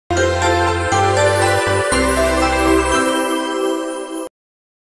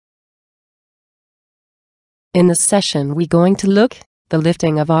In this session we going to look, the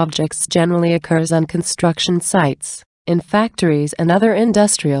lifting of objects generally occurs on construction sites, in factories and other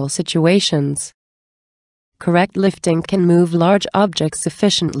industrial situations. Correct lifting can move large objects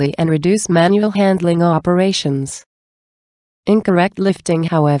efficiently and reduce manual handling operations. Incorrect lifting,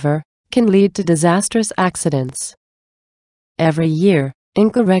 however, can lead to disastrous accidents. Every year,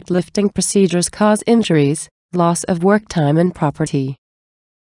 incorrect lifting procedures cause injuries, loss of work time and property.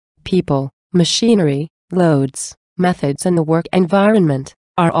 People, machinery, loads, methods and the work environment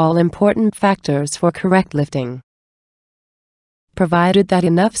are all important factors for correct lifting. Provided that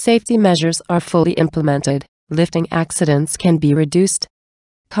enough safety measures are fully implemented, lifting accidents can be reduced.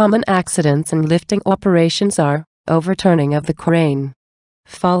 Common accidents in lifting operations are overturning of the crane,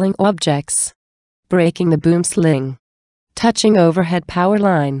 falling objects, breaking the boom sling, touching overhead power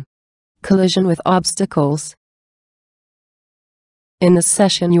line, collision with obstacles. In this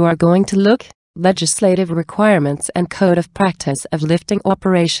session you are going to look, legislative requirements and code of practice of lifting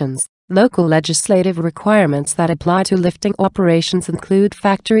operations. Local legislative requirements that apply to lifting operations include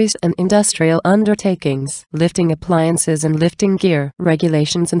factories and industrial undertakings, lifting appliances and lifting gear,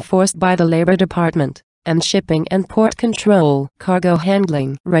 regulations enforced by the Labor Department, and shipping and port control, cargo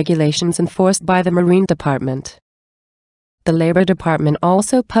handling, regulations enforced by the Marine Department. The Labor Department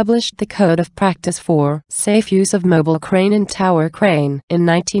also published the Code of Practice for Safe Use of Mobile Crane and Tower Crane in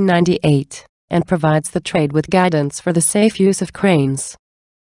 1998, and provides the trade with guidance for the safe use of cranes.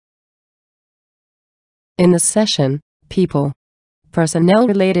 In this session, people, personnel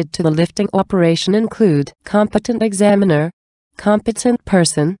related to the lifting operation include competent examiner, competent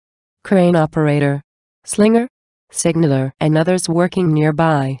person, crane operator, slinger, signaler, and others working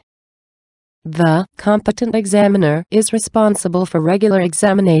nearby. The competent examiner is responsible for regular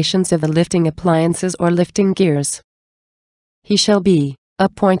examinations of the lifting appliances or lifting gears. He shall be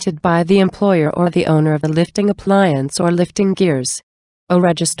appointed by the employer or the owner of the lifting appliance or lifting gears, a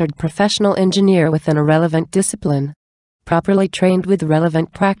registered professional engineer within a relevant discipline, properly trained with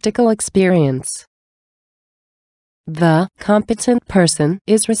relevant practical experience. The competent person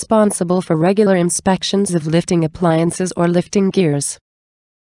is responsible for regular inspections of lifting appliances or lifting gears.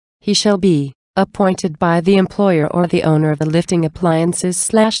 He shall be appointed by the employer or the owner of the lifting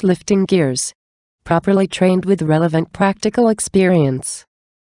appliances/lifting gears, properly trained with relevant practical experience.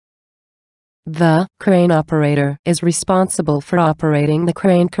 The crane operator is responsible for operating the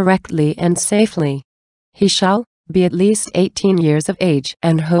crane correctly and safely. He shall be at least 18 years of age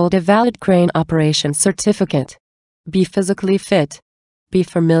and hold a valid crane operation certificate. Be physically fit. Be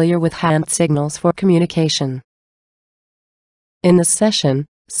familiar with hand signals for communication. In this session,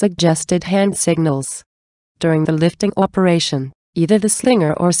 suggested hand signals. During the lifting operation, either the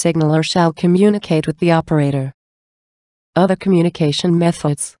slinger or signaler shall communicate with the operator. Other communication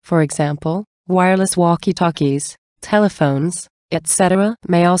methods, for example, wireless walkie-talkies, telephones, etc.,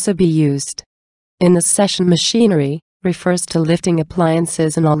 may also be used. In this session, machinery refers to lifting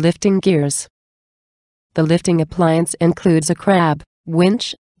appliances and all lifting gears. The lifting appliance includes a crab,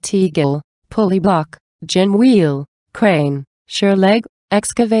 winch, T-gill, pulley block, gin wheel, crane, shear leg,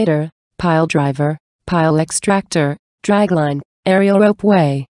 excavator, pile driver, pile extractor, dragline, aerial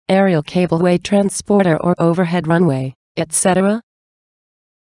ropeway, aerial cableway transporter or overhead runway, etc.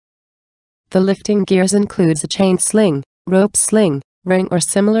 The lifting gears includes a chain sling, rope sling, ring or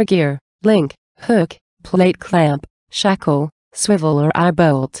similar gear, link, hook, plate clamp, shackle, swivel or eye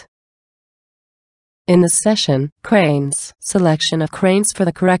bolt. In this session, cranes. Selection of cranes. For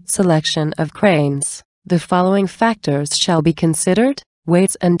the correct selection of cranes, the following factors shall be considered: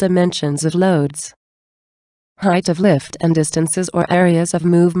 weights and dimensions of loads, height of lift and distances or areas of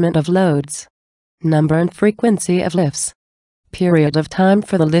movement of loads, number and frequency of lifts, period of time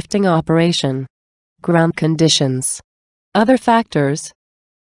for the lifting operation, ground conditions. Other factors.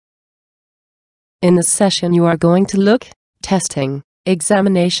 In this session you are going to look, testing,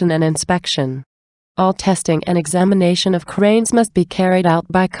 examination and inspection. All testing and examination of cranes must be carried out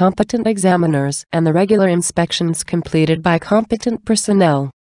by competent examiners and the regular inspections completed by competent personnel.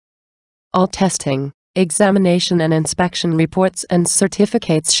 All testing, examination and inspection reports and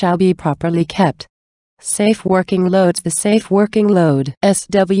certificates shall be properly kept. Safe working loads. The safe working load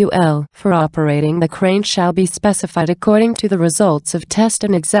 (SWL) for operating the crane shall be specified according to the results of test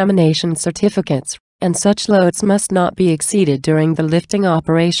and examination certificates, and such loads must not be exceeded during the lifting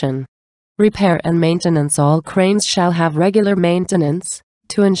operation. Repair and maintenance. All cranes shall have regular maintenance,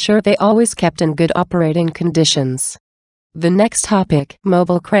 to ensure they always kept in good operating conditions. The next topic,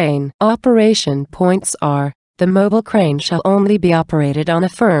 mobile crane operation points are: the mobile crane shall only be operated on a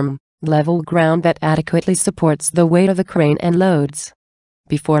firm, level ground that adequately supports the weight of the crane and loads.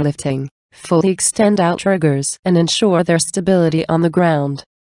 Before lifting, Fully extend outriggers and ensure their stability on the ground.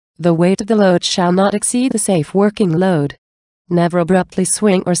 The weight of the load shall not exceed the safe working load. Never abruptly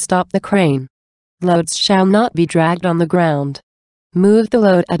swing or stop the crane. Loads shall not be dragged on the ground. Move the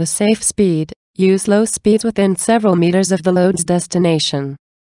load at a safe speed. Use low speeds within several meters of the load's destination.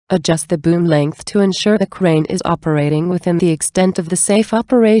 Adjust the boom length to ensure the crane is operating within the extent of the safe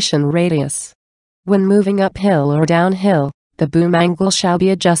operation radius. When moving uphill or downhill, the boom angle shall be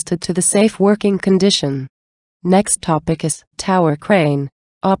adjusted to the safe working condition. Next topic is tower crane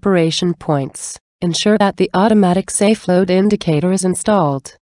operation points. Ensure that the automatic safe load indicator is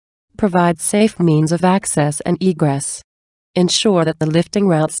installed. Provide safe means of access and egress. Ensure that the lifting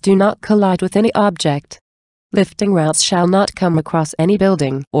routes do not collide with any object. Lifting routes shall not come across any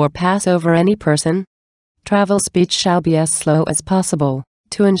building or pass over any person. Travel speed shall be as slow as possible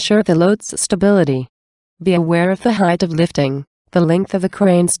to ensure the load's stability. Be aware of the height of lifting, the length of the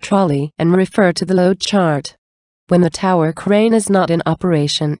crane's trolley, and refer to the load chart. When the tower crane is not in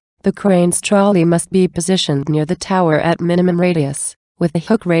operation, the crane's trolley must be positioned near the tower at minimum radius, with the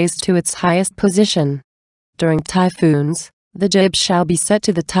hook raised to its highest position. During typhoons, the jib shall be set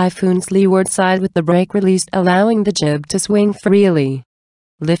to the typhoon's leeward side with the brake released, allowing the jib to swing freely.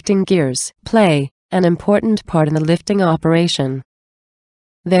 Lifting gears play an important part in the lifting operation.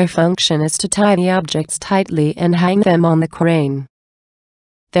 Their function is to tie the objects tightly and hang them on the crane.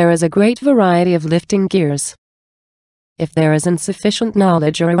 There is a great variety of lifting gears. If there is insufficient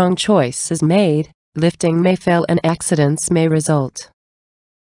knowledge or a wrong choice is made, lifting may fail and accidents may result.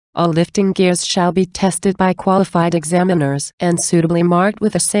 All lifting gears shall be tested by qualified examiners and suitably marked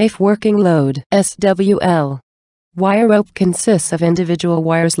with a safe working load (SWL). Wire rope consists of individual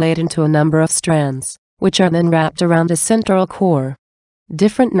wires laid into a number of strands, which are then wrapped around a central core.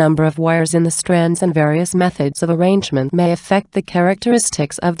 Different number of wires in the strands and various methods of arrangement may affect the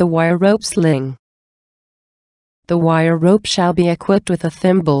characteristics of the wire rope sling. The wire rope shall be equipped with a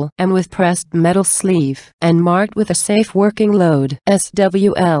thimble and with pressed metal sleeve and marked with a safe working load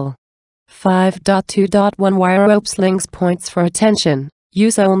 (SWL). 5.2.1 Wire rope slings. Points for attention: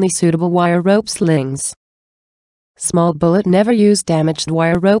 use only suitable wire rope slings. Small bullet. Never use damaged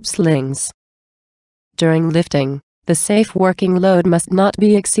wire rope slings. During lifting, the safe working load must not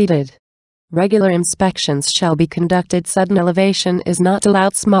be exceeded. Regular inspections shall be conducted. Sudden elevation is not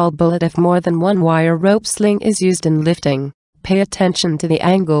allowed. Small bullet. If more than one wire rope sling is used in lifting, pay attention to the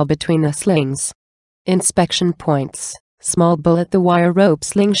angle between the slings. Inspection points: small bullet. The wire rope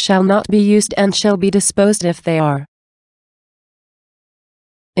sling shall not be used and shall be disposed if they are.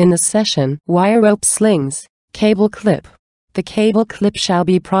 In the session, wire rope slings, cable clip. The cable clip shall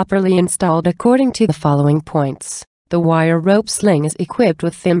be properly installed according to the following points. The wire rope sling is equipped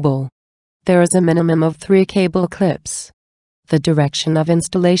with thimble. There is a minimum of 3 cable clips. The direction of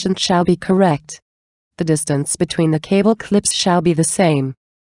installation shall be correct. The distance between the cable clips shall be the same.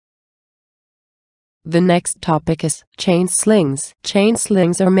 The next topic is chain slings. Chain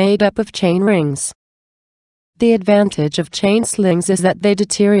slings are made up of chain rings. The advantage of chain slings is that they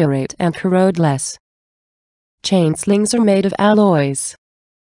deteriorate and corrode less. Chain slings are made of alloys.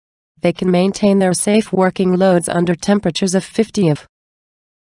 They can maintain their safe working loads under temperatures of 50 of.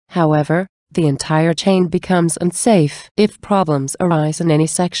 However, the entire chain becomes unsafe if problems arise in any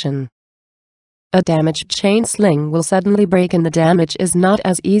section. A damaged chain sling will suddenly break and the damage is not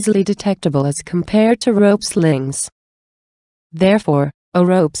as easily detectable as compared to rope slings. Therefore, a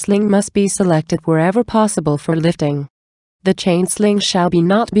rope sling must be selected wherever possible for lifting. The chain sling shall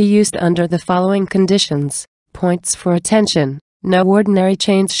not be used under the following conditions. Points for attention: no ordinary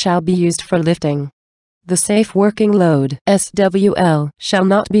chains shall be used for lifting. The safe working load (SWL) shall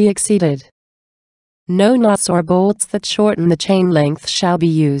not be exceeded. No knots or bolts that shorten the chain length shall be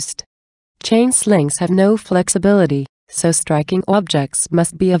used. Chain slings have no flexibility, so striking objects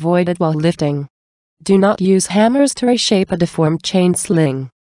must be avoided while lifting. Do not use hammers to reshape a deformed chain sling.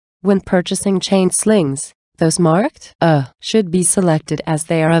 When purchasing chain slings, those marked A should be selected as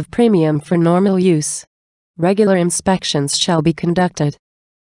they are of premium for normal use. Regular inspections shall be conducted.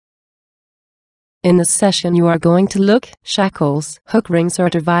 In this session you are going to look shackles. Hook rings are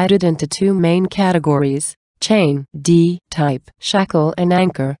divided into 2 main categories: chain D type shackle and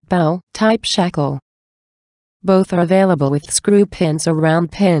anchor bow type shackle. Both are available with screw pins or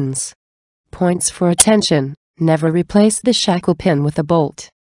round pins. Points for attention: never replace the shackle pin with a bolt.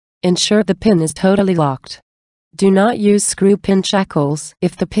 Ensure the pin is totally locked. Do not use screw pin shackles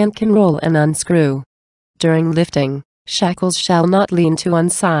if the pin can roll and unscrew. During lifting, shackles shall not lean to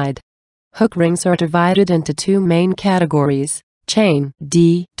one side. Hook rings are divided into 2 main categories: chain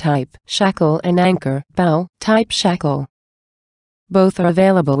D type shackle and anchor bow type shackle. Both are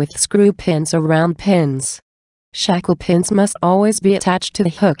available with screw pins or round pins. Shackle pins must always be attached to the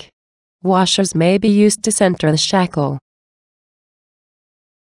hook. Washers may be used to center the shackle.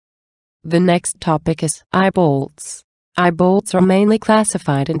 The next topic is eye bolts. Eye bolts are mainly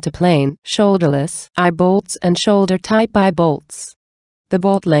classified into plain, shoulderless eye bolts and shoulder-type eye bolts. The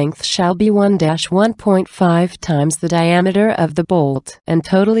bolt length shall be 1-1.5 times the diameter of the bolt and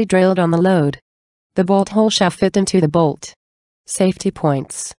totally drilled on the load. The bolt hole shall fit into the bolt. Safety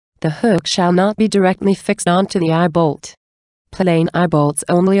points. The hook shall not be directly fixed onto the eye bolt. Plain eye bolts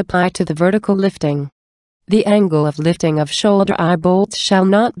only apply to the vertical lifting. The angle of lifting of shoulder eye bolts shall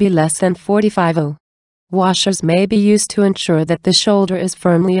not be less than 45°. Washers may be used to ensure that the shoulder is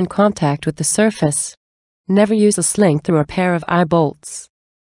firmly in contact with the surface. Never use a sling through a pair of eye bolts.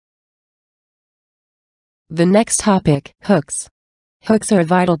 The next topic, hooks. Hooks are a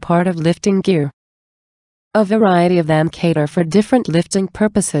vital part of lifting gear. A variety of them cater for different lifting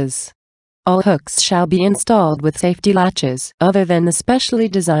purposes. All hooks shall be installed with safety latches other than the specially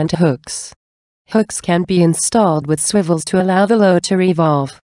designed hooks. Hooks can be installed with swivels to allow the load to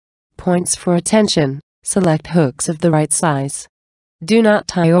revolve. Points for attention: select hooks of the right size. Do not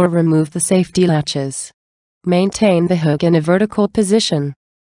tie or remove the safety latches. Maintain the hook in a vertical position.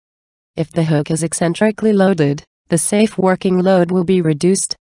 If the hook is eccentrically loaded, the safe working load will be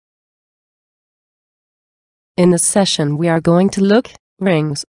reduced. In this session we are going to look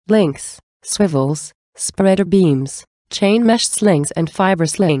rings, links, swivels, spreader beams, chain mesh slings and fiber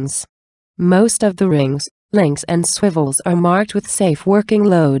slings. Most of the rings, links and swivels are marked with safe working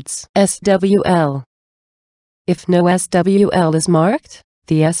loads (SWL). If no SWL is marked,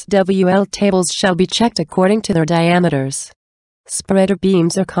 the SWL tables shall be checked according to their diameters. Spreader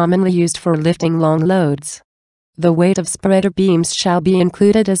beams are commonly used for lifting long loads. The weight of spreader beams shall be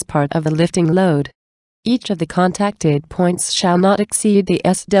included as part of the lifting load. Each of the contacted points shall not exceed the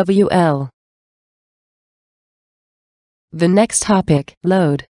SWL. The next topic,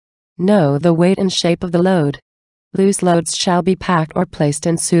 load. Know the weight and shape of the load. Loose loads shall be packed or placed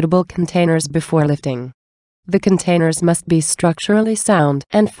in suitable containers before lifting. The containers must be structurally sound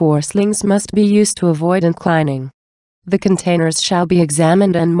and 4 slings must be used to avoid inclining. The containers shall be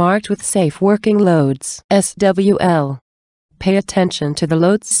examined and marked with safe working loads (SWL). Pay attention to the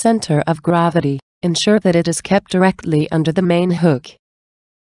load's center of gravity. Ensure that it is kept directly under the main hook.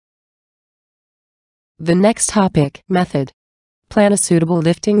 The next topic, method. Plan a suitable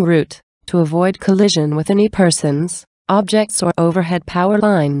lifting route to avoid collision with any persons, objects or overhead power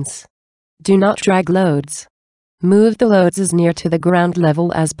lines. Do not drag loads. Move the loads as near to the ground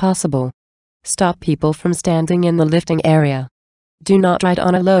level as possible. Stop people from standing in the lifting area. Do not ride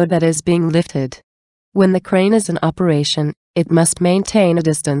on a load that is being lifted. When the crane is in operation, it must maintain a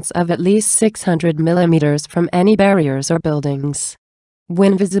distance of at least 600 mm from any barriers or buildings.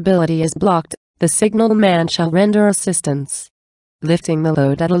 When visibility is blocked, the signalman shall render assistance, lifting the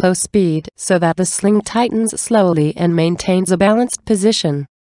load at a low speed so that the sling tightens slowly and maintains a balanced position.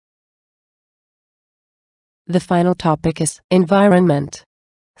 The final topic is environment.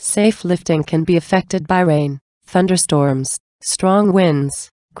 Safe lifting can be affected by rain, thunderstorms, strong winds,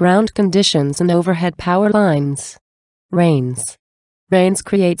 ground conditions and overhead power lines. Rains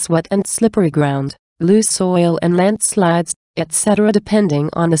creates wet and slippery ground, loose soil and landslides, etc. Depending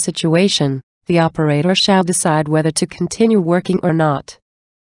on the situation, the operator shall decide whether to continue working or not.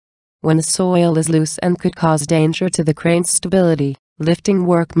 When the soil is loose and could cause danger to the crane's stability, lifting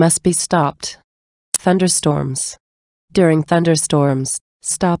work must be stopped. Thunderstorms. During thunderstorms,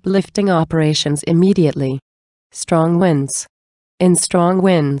 stop lifting operations immediately. Strong winds. In strong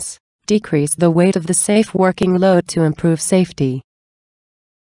winds, decrease the weight of the safe working load to improve safety.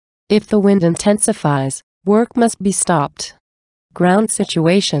 If the wind intensifies, work must be stopped. Ground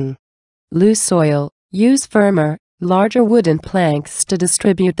situation. Loose soil, use firmer, larger wooden planks to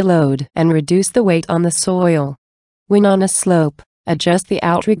distribute the load and reduce the weight on the soil. When on a slope, adjust the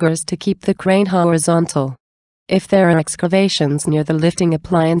outriggers to keep the crane horizontal. If there are excavations near the lifting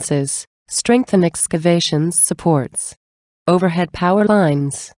appliances, strengthen excavations supports. Overhead power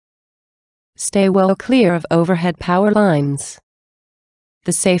lines. Stay well clear of overhead power lines.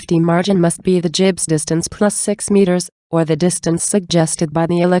 The safety margin must be the jib's distance plus 6 meters, or the distance suggested by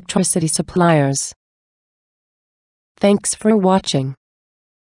the electricity suppliers. Thanks for watching.